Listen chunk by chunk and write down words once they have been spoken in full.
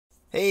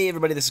Hey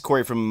everybody, this is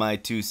Corey from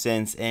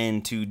My2Cents,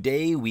 and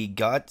today we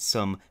got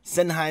some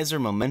Sennheiser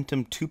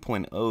Momentum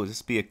 2.0.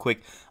 This will be a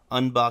quick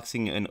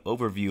unboxing and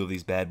overview of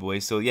these bad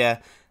boys. So yeah,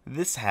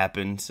 this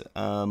happened.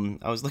 I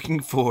was looking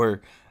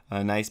for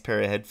a nice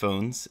pair of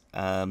headphones,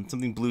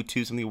 something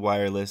Bluetooth, something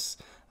wireless.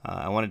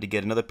 I wanted to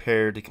get another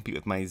pair to compete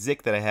with my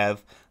Zik that I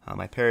have,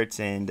 my Parrots,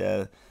 and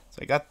so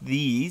I got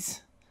these.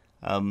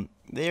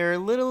 They're a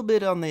little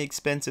bit on the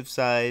expensive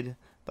side.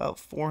 About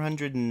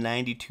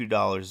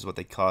 $492 is what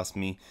they cost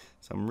me,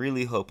 so I'm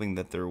really hoping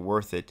that they're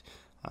worth it.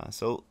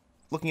 So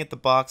looking at the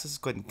box, let's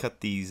go ahead and cut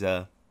these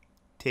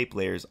tape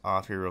layers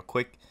off here real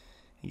quick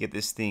and get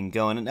this thing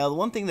going. And now the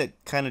one thing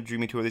that kind of drew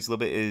me toward these a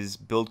little bit is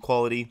build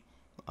quality.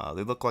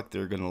 They look like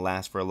they're going to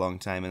last for a long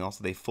time, and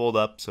also they fold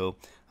up, so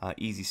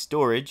easy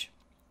storage.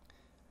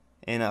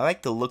 And I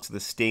like the looks of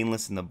the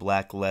stainless and the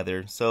black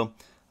leather. So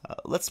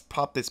let's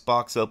pop this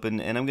box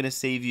open, and I'm going to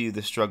save you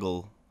the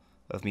struggle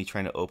of me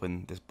trying to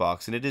open this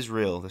box. And it is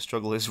real. The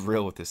struggle is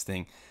real with this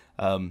thing.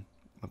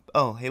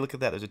 Oh, hey, look at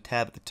that. There's a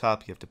tab at the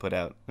top you have to put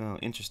out. Oh,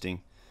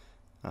 interesting.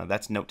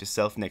 That's note to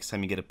self. Next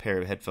time you get a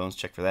pair of headphones,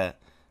 check for that.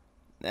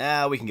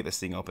 Now we can get this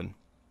thing open.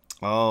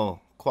 Oh,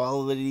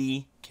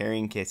 quality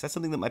carrying case. That's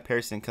something that my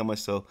parents didn't come with,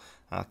 so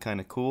kind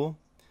of cool.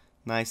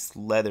 Nice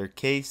leather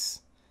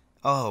case.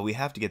 Oh, we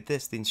have to get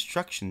this, the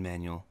instruction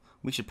manual.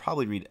 We should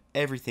probably read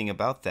everything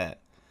about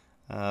that.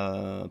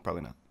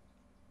 Probably not.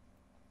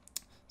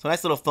 So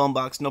nice little phone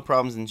box, no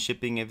problems in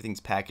shipping, everything's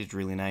packaged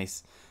really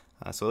nice.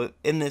 So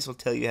in this will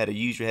tell you how to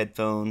use your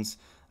headphones.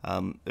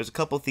 There's a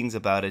couple things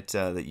about it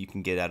that you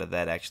can get out of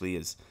that actually,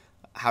 is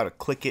how to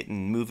click it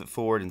and move it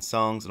forward in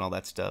songs and all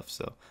that stuff.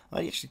 So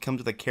it actually comes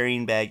with a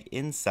carrying bag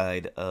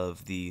inside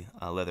of the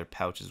leather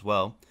pouch as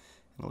well.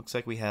 And it looks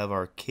like we have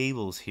our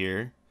cables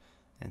here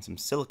and some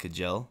silica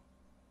gel.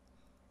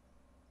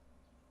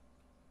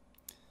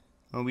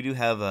 Well, we do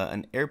have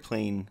an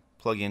airplane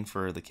plug-in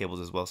for the cables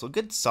as well. So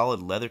good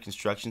solid leather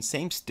construction,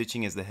 same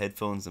stitching as the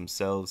headphones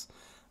themselves,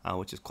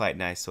 which is quite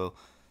nice. So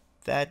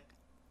that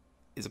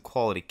is a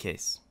quality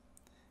case.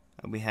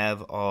 We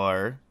have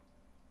our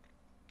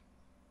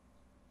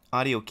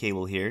audio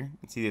cable here. You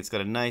can see it's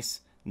got a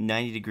nice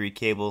 90-degree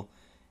cable,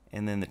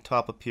 and then the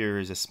top up here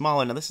is a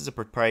smaller. Now this is a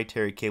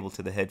proprietary cable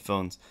to the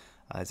headphones.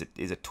 It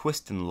is a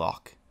twist and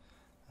lock.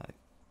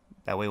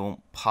 That way it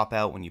won't pop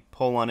out when you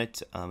pull on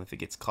it if it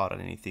gets caught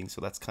on anything.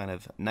 So that's kind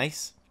of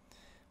nice.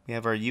 We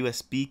have our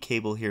USB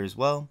cable here as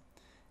well,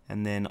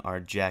 and then our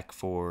jack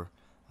for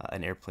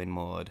an airplane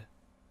mode.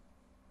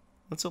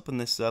 Let's open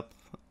this up.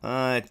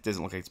 It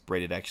doesn't look like it's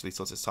braided actually,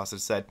 so let's just toss it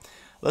aside.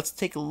 Let's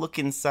take a look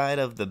inside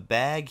of the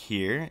bag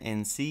here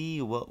and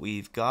see what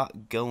we've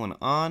got going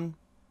on.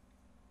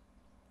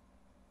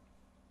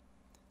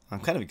 I'm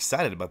kind of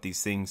excited about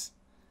these things.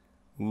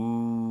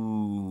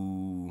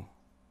 Ooh.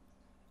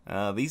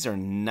 These are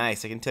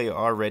nice. I can tell you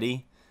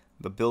already,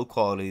 the build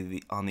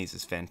quality on these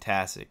is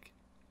fantastic.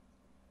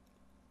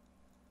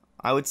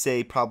 I would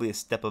say probably a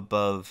step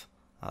above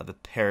the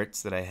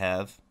Parrots that I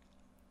have.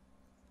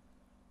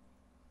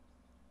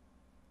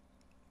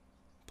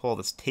 Pull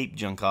this tape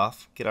junk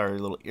off. Get our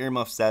little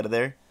earmuffs out of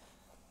there.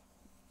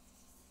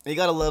 You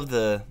gotta love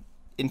the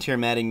interior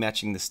matting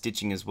matching the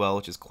stitching as well,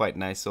 which is quite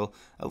nice. So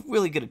a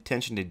really good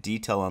attention to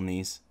detail on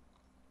these.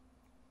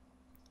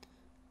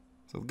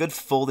 So good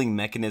folding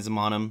mechanism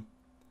on them.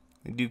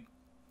 They do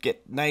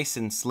get nice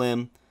and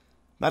slim.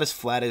 Not as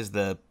flat as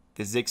the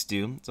Ziks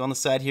do. So on the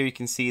side here you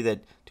can see that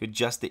to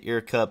adjust the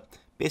ear cup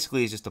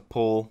basically is just a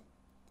pull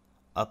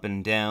up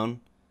and down.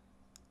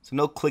 So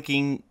no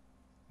clicking,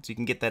 so you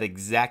can get that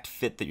exact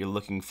fit that you're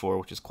looking for,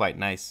 which is quite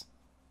nice.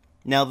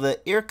 Now the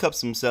ear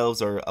cups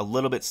themselves are a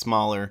little bit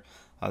smaller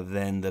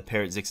than the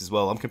Parrot Ziks as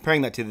well. I'm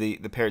comparing that to the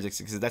Parrot Ziks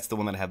because that's the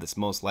one that I have that's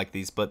most like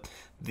these, but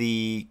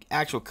the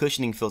actual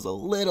cushioning feels a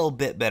little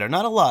bit better.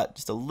 Not a lot,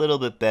 just a little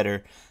bit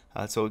better.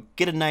 So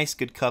get a nice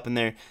good cup in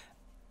there.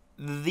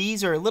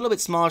 These are a little bit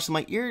smaller, so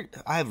my ear,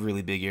 I have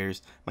really big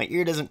ears. My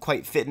ear doesn't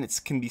quite fit, and it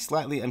can be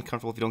slightly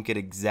uncomfortable if you don't get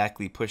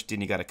exactly pushed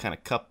in. You got to kind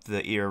of cup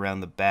the ear around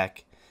the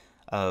back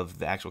of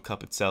the actual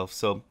cup itself.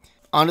 So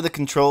onto the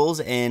controls,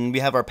 and we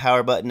have our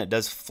power button. It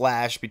does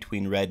flash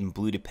between red and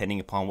blue depending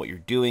upon what you're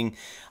doing.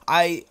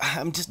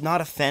 I'm just not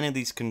a fan of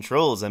these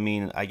controls. I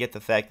mean, I get the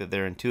fact that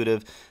they're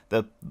intuitive.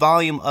 The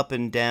volume up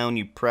and down,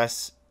 you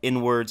press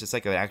inwards, it's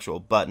like an actual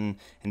button,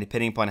 and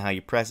depending upon how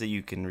you press it,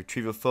 you can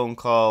retrieve a phone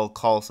call,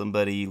 call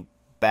somebody,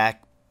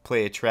 back,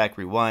 play a track,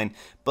 rewind.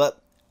 But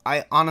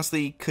I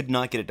honestly could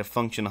not get it to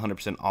function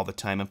 100% all the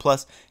time. And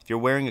plus, if you're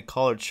wearing a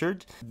collared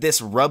shirt,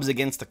 this rubs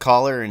against the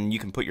collar and you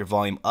can put your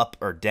volume up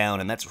or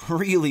down, and that's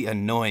really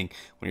annoying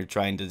when you're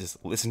trying to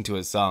just listen to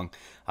a song.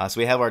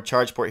 So we have our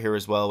charge port here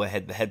as well. We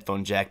had the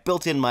headphone jack,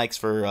 built-in mics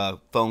for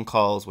phone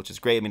calls, which is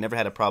great. I mean, never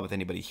had a problem with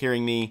anybody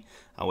hearing me,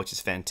 which is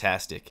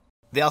fantastic.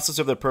 They also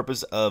serve the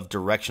purpose of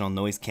directional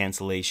noise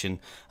cancellation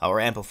or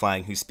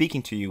amplifying who's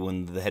speaking to you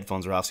when the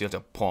headphones are off, so you have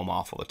to pull them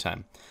off all the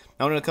time.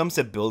 Now when it comes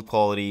to build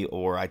quality,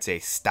 or I'd say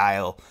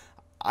style,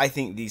 I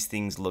think these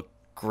things look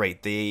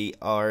great. They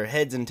are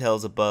heads and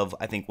tails above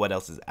I think what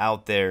else is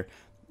out there.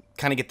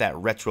 kind of get that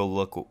retro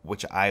look,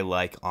 which I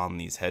like on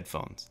these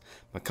headphones.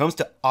 When it comes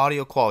to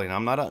audio quality, and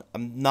I'm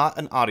not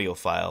an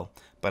audiophile,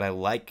 but I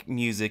like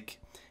music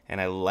and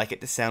I like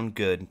it to sound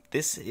good.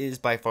 This is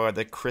by far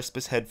the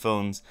crispest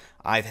headphones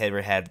I've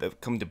ever had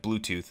that come to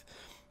Bluetooth.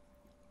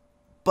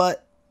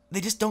 But they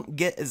just don't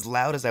get as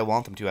loud as I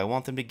want them to. I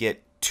want them to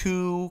get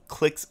 2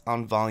 clicks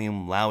on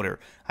volume louder.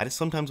 I just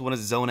sometimes want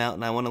to zone out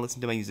and I want to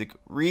listen to my music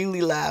really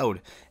loud,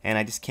 and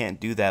I just can't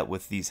do that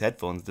with these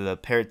headphones. The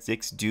Parrot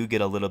 6 do get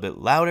a little bit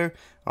louder,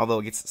 although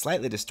it gets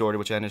slightly distorted,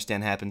 which I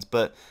understand happens,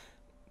 but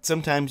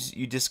sometimes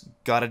you just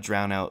gotta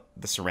drown out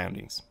the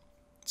surroundings.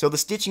 So the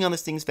stitching on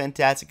this thing is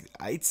fantastic.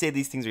 I'd say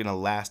these things are gonna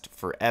last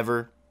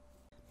forever.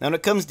 Now when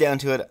it comes down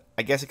to it,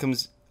 I guess it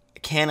comes,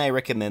 can I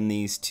recommend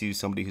these to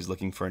somebody who's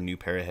looking for a new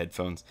pair of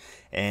headphones?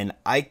 And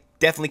I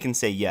definitely can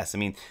say yes. I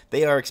mean,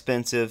 they are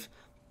expensive,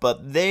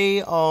 but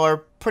they are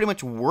pretty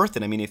much worth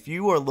it. I mean, if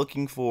you are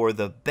looking for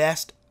the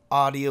best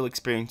audio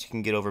experience you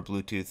can get over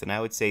Bluetooth, then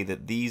I would say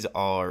that these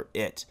are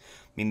it.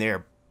 I mean,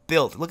 they're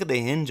built. Look at the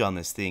hinge on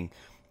this thing.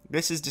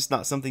 This is just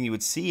not something you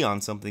would see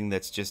on something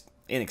that's just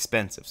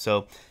inexpensive.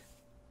 So,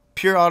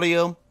 pure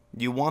audio,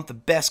 you want the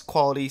best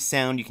quality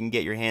sound you can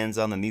get your hands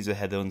on, then these are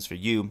headphones for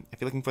you.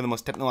 If you're looking for the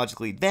most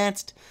technologically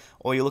advanced,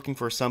 or you're looking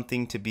for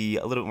something to be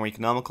a little bit more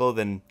economical,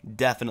 then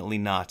definitely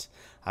not.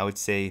 I would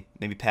say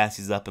maybe pass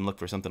these up and look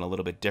for something a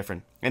little bit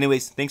different.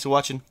 Anyways, thanks for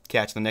watching.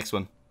 Catch you in the next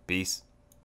one. Peace.